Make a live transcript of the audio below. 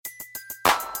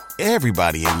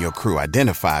Everybody in your crew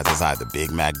identifies as either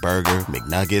Big Mac Burger,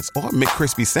 McNuggets, or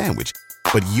McCrispy Sandwich.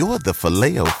 But you're the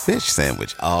Filet-O-Fish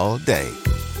Sandwich all day.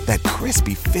 That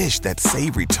crispy fish, that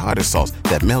savory tartar sauce,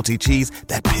 that melty cheese,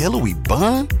 that pillowy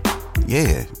bun.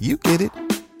 Yeah, you get it.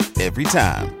 Every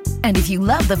time. And if you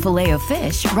love the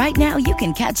Filet-O-Fish, right now you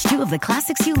can catch 2 of the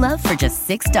classics you love for just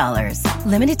 $6.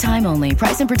 Limited time only.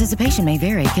 Price and participation may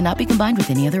vary. Cannot be combined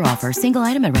with any other offer. Single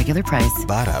item at regular price.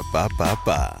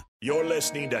 Ba-da-ba-ba-ba. You're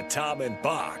listening to Tom and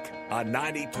Bock on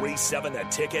 93.7 The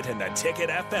Ticket and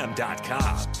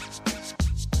theticketfm.com.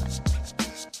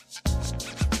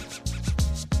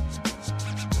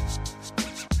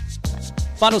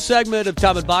 Final segment of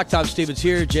Tom and Bock. Tom Stevens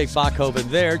here, Jake Bockhoven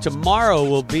there. Tomorrow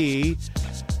we'll be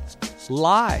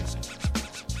live.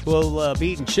 We'll be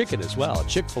eating chicken as well,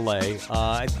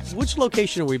 Chick-fil-A. Which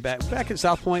location are we back? Back at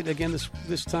South Point again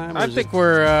this time? I think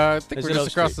we're just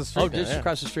across the street. Oh, just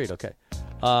across the street. Okay.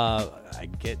 I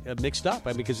get mixed up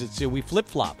because we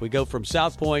flip-flop. We go from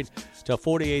South Point to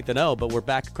 48th and O, but we're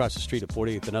back across the street at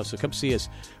 48th and O. So come see us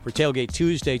for Tailgate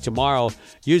Tuesday tomorrow.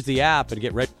 Use the app and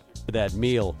get ready for that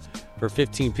meal for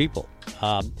 15 people.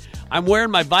 I'm wearing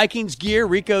my Vikings gear.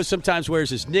 Rico sometimes wears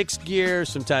his Knicks gear.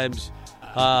 Sometimes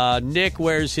Nick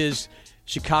wears his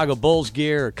Chicago Bulls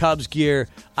gear or Cubs gear.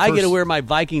 I get to wear my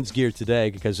Vikings gear today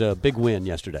because of a big win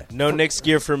yesterday. No Knicks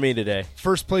gear for me today.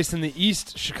 First place in the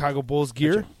East, Chicago Bulls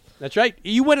gear. That's right.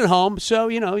 You win at home, so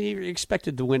you're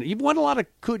expected to win. You've won a lot of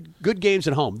good games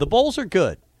at home. The Bulls are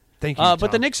good. Thank you, Tom.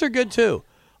 But the Knicks are good too.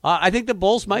 I think the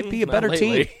Bulls might be a better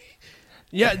team.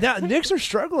 Yeah, Knicks are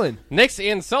struggling. Knicks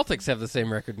and Celtics have the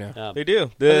same record now. They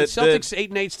do. The Celtics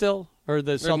 8-8 still, or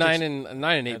the They're Celtics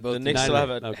 9-8. Both the Knicks teams. still have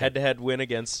a head-to-head win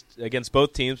against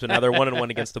both teams, but now they're 1-1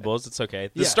 against the Bulls. It's okay.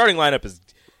 The starting lineup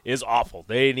is awful.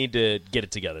 They need to get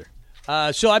it together.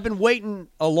 So I've been waiting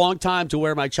a long time to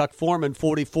wear my Chuck Foreman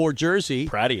 44 jersey.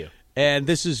 Proud of you. And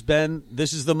this is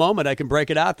the moment I can break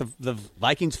it out. The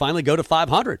Vikings finally go to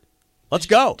 500. Let's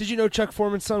go. Did you know Chuck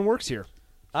Foreman's son works here?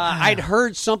 I'd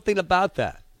heard something about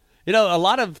that. A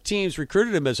lot of teams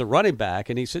recruited him as a running back,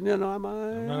 and he said, no, I'm a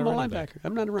linebacker.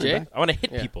 I'm not a running back. I want to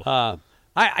hit people.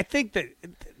 I think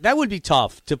that would be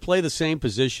tough to play the same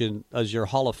position as your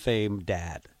Hall of Fame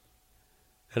dad.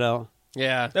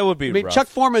 Yeah. That would be rough. Chuck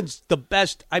Foreman's the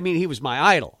best. He was my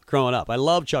idol growing up. I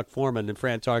loved Chuck Foreman and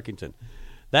Fran Tarkenton.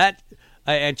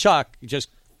 And Chuck, just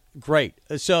great.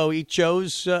 So he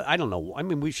chose, I don't know.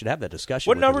 We should have that discussion.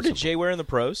 What number did Jay wear in the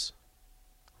pros?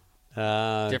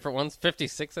 Different ones.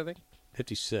 56, I think.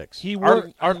 56.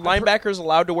 Are linebackers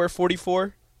allowed to wear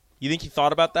 44? You think he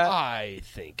thought about that? I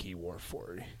think he wore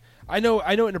 40. I know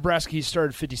at Nebraska he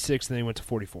started 56 and then he went to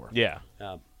 44. Yeah.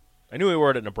 I knew he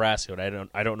wore it at Nebraska, but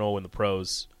I don't know in the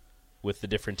pros with the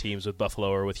different teams, with Buffalo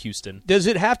or with Houston. Does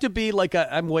it have to be like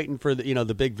I'm waiting for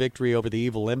the big victory over the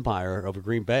evil empire over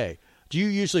Green Bay? Do you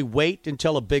usually wait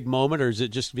until a big moment, or is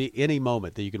it just be any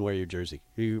moment that you can wear your jersey?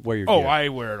 You wear your gear? I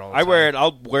wear it all the time.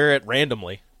 I'll wear it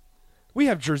randomly. We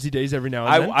have jersey days every now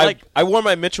and then. I wore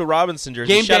my Mitchell Robinson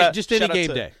jersey. Game day, just any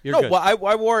game day. You're good. Well,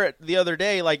 I wore it the other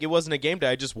day like it wasn't a game day.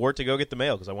 I just wore it to go get the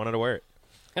mail because I wanted to wear it.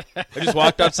 I just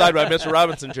walked outside with my Mitchell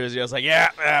Robinson jersey. I was like,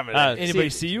 anybody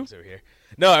see you? Over here.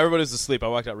 No, everybody was asleep. I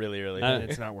walked out really early.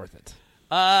 It's not worth it.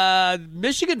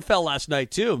 Michigan fell last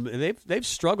night too. They've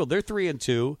struggled. They're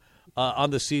 3-2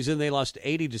 on the season. They lost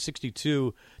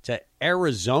 80-62 to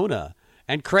Arizona.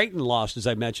 And Creighton lost, as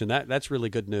I mentioned. That's really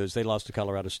good news. They lost to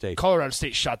Colorado State. Colorado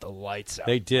State shot the lights out.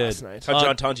 They did. Last night. How'd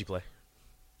John Tonji play?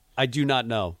 I do not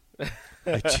know.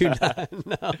 I do not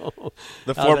know.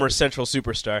 The former Central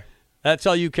superstar. That's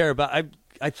all you care about.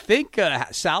 I think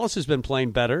Salas has been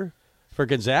playing better for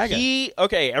Gonzaga.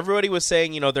 Everybody was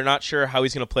saying, they're not sure how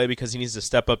he's going to play because he needs to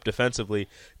step up defensively.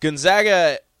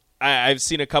 Gonzaga, I've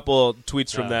seen a couple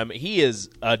tweets from them. He is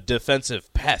a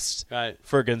defensive pest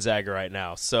for Gonzaga right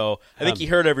now. So I think he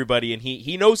hurt everybody, and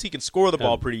he knows he can score the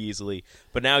ball pretty easily.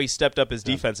 But now he's stepped up his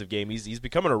defensive game. He's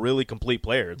becoming a really complete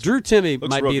player. Drew Timme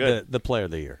might be the player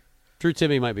of the year. Drew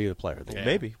Timme might be the player of the year.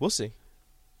 Maybe. We'll see.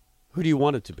 Who do you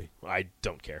want it to be? I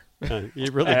don't care.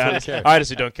 You really don't care. I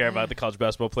honestly don't care about the college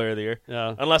basketball player of the year.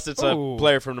 Yeah. Unless it's a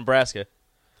player from Nebraska.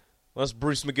 Unless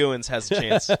Bruce McGowan's has a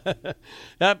chance.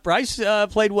 Bryce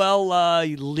played well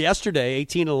yesterday,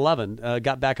 18-11.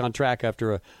 Got back on track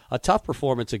after a tough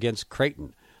performance against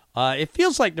Creighton. It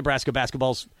feels like Nebraska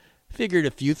basketball's figured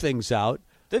a few things out.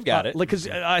 They've got it. Because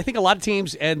I think a lot of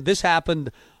teams, and this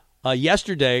happened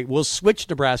yesterday, will switch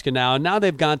Nebraska now. And now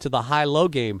they've gone to the high-low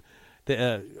game,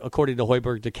 according to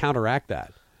Hoiberg, to counteract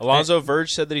that. Alonzo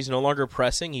Verge said that he's no longer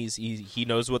pressing. He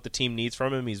knows what the team needs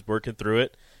from him. He's working through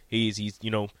it. He's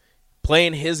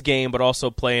playing his game, but also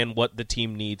playing what the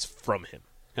team needs from him.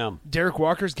 Derek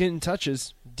Walker's getting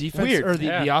touches. Defense Weird. or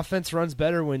the offense runs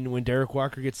better when Derek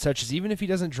Walker gets touches, even if he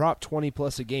doesn't drop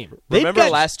 20+ a game. Remember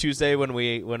last Tuesday when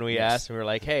we asked and we were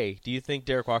like, "Hey, do you think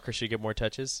Derek Walker should get more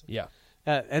touches?" Yeah.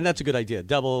 And that's a good idea.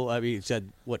 He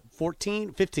said,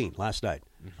 15 last night.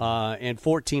 And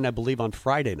 14, I believe, on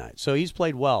Friday night. So he's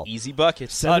played well. Easy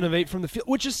buckets. 7 of 8 from the field,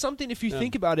 which is something, if you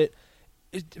think about it,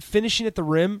 finishing at the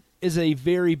rim is a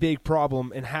very big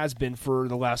problem and has been for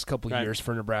the last couple of years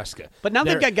for Nebraska. But now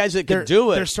they've got guys that can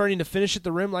do it. They're starting to finish at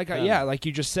the rim, like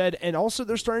you just said, and also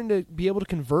they're starting to be able to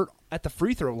convert at the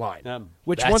free throw line,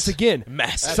 which once again,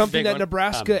 something that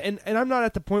Nebraska and I'm not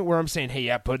at the point where I'm saying,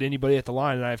 hey, put anybody at the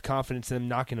line, and I have confidence in them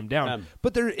knocking them down.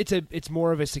 But it's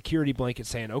more of a security blanket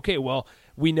saying, okay, well,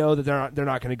 we know that they're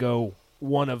not going to go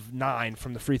 1 of 9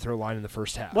 from the free throw line in the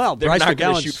first half. Well, they're not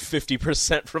going to shoot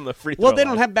 50% from the free throw line. Well, they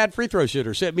don't have bad free throw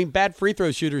shooters. I mean, bad free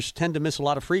throw shooters tend to miss a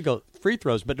lot of free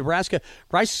throws. But Nebraska,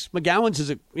 Bryce McGowan's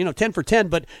is 10 for 10,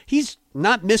 but he's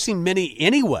not missing many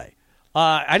anyway.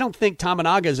 I don't think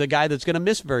Tamanaga is a guy that's going to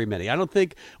miss very many. I don't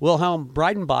think Wilhelm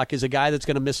Breidenbach is a guy that's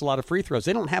going to miss a lot of free throws.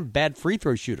 They don't have bad free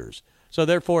throw shooters. So,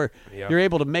 therefore, you're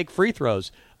able to make free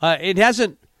throws. It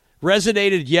hasn't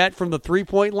resonated yet from the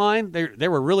three-point line. They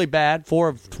were really bad, 4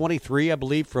 of 23, I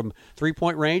believe, from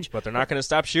three-point range. But they're not going to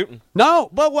stop shooting. No,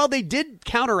 but they did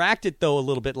counteract it, though, a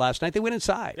little bit last night. They went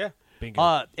inside. Yeah.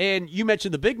 Bingo. And you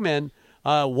mentioned the big men.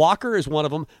 Walker is one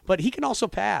of them, but he can also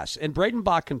pass, and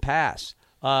Breidenbach can pass.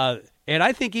 And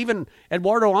I think even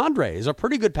Eduardo Andre is a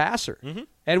pretty good passer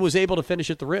and was able to finish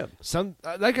at the rim. Some,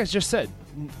 like I just said,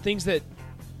 things that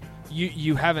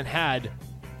you haven't had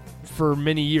for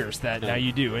many years that now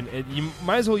you do. And you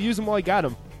might as well use them while you got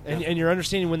them. And you're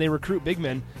understanding when they recruit big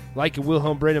men like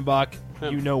Wilhelm Breidenbach,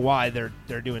 you know why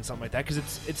they're doing something like that, because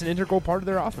it's an integral part of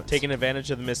their offense. Taking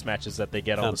advantage of the mismatches that they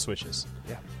get on the switches.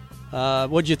 Yeah.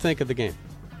 What'd you think of the game?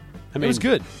 I mean, it was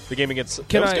good. The game against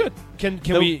it was good.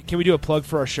 Can we do a plug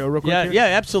for our show real quick? Yeah,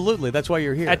 absolutely. That's why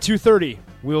you're here. At 2:30,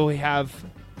 we'll have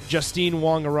Justine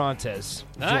Wong-Arantes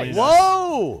joining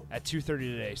us at 2:30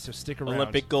 today. So stick around.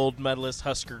 Olympic gold medalist,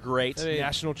 Husker great,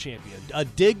 national champion, a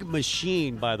dig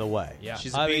machine, by the way. Yeah,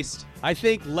 she's a beast. I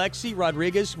think Lexi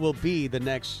Rodriguez will be the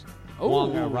next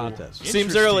Wong-Arantes.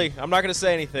 Seems early. I'm not going to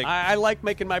say anything. I like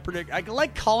making my prediction. I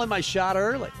like calling my shot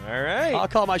early. All right. I'll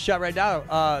call my shot right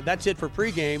now. That's it for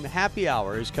pregame. Happy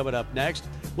hour is coming up next.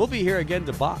 We'll be here again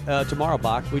tomorrow,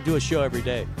 Bock. We do a show every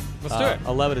day. Let's do it.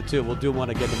 11 to 2. We'll do one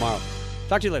again tomorrow.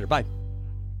 Talk to you later. Bye.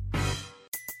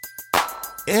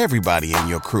 Everybody in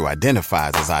your crew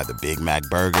identifies as either Big Mac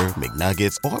Burger,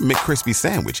 McNuggets, or McCrispy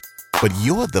Sandwich. But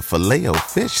you're the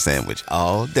Filet-O-Fish Sandwich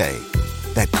all day.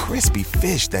 That crispy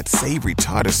fish, that savory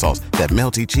tartar sauce, that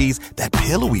melty cheese, that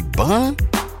pillowy bun.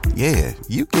 Yeah,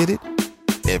 you get it.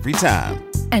 Every time.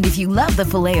 And if you love the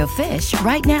Filet-O-Fish,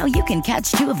 right now you can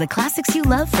catch 2 of the classics you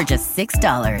love for just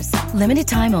 $6. Limited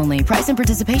time only. Price and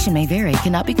participation may vary.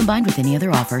 Cannot be combined with any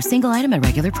other offer. Single item at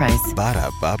regular price.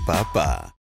 Ba-da-ba-ba-ba.